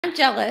I'm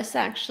jealous,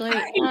 actually.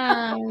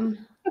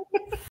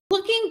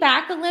 Looking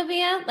back,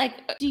 Olivia,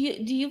 like, do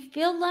you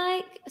feel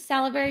like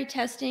salivary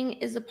testing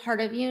is a part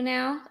of you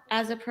now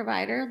as a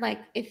provider? Like,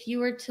 if you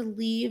were to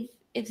leave,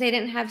 if they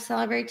didn't have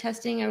salivary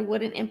testing or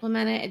wouldn't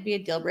implement it, it'd be a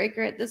deal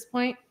breaker at this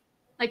point?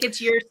 Like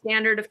it's your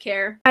standard of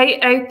care?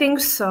 I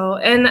think so.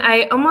 And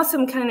I almost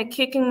am kind of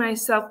kicking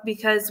myself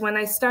because when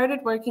I started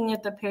working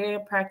at the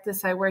period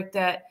practice I worked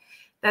at,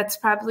 that's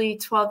probably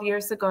 12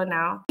 years ago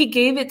now, he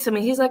gave it to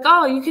me. He's like,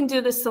 oh, you can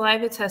do the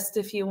saliva test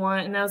if you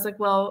want. And I was like,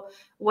 well,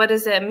 what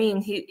does that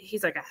mean?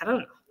 He's like, I don't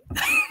know.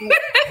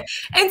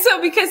 And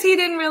so because he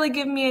didn't really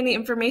give me any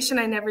information,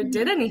 I never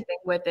did anything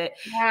with it.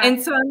 Yeah.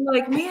 And so I'm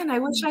like, man, I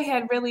wish I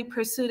had really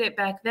pursued it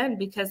back then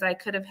because I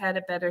could have had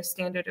a better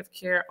standard of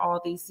care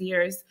all these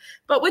years.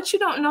 But what you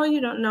don't know,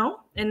 you don't know.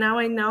 And now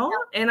I know.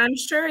 And I'm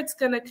sure it's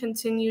going to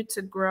continue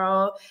to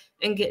grow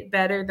and get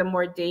better the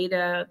more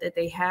data that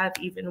they have,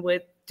 even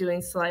with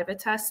doing saliva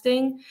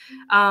testing.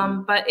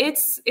 But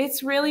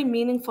it's really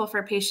meaningful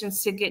for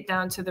patients to get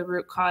down to the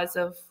root cause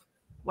of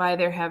why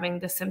they're having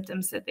the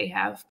symptoms that they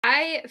have.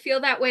 I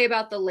feel that way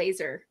about the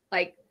laser.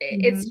 Like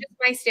it's just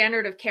my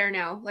standard of care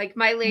now. Like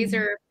my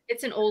laser,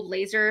 it's an old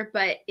laser,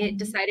 but it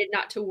decided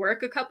not to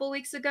work a couple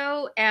weeks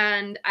ago.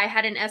 And I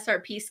had an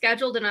SRP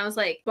scheduled and I was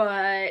like,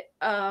 but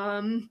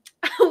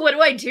what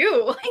do I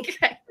do? Like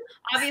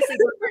obviously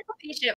we're a patient,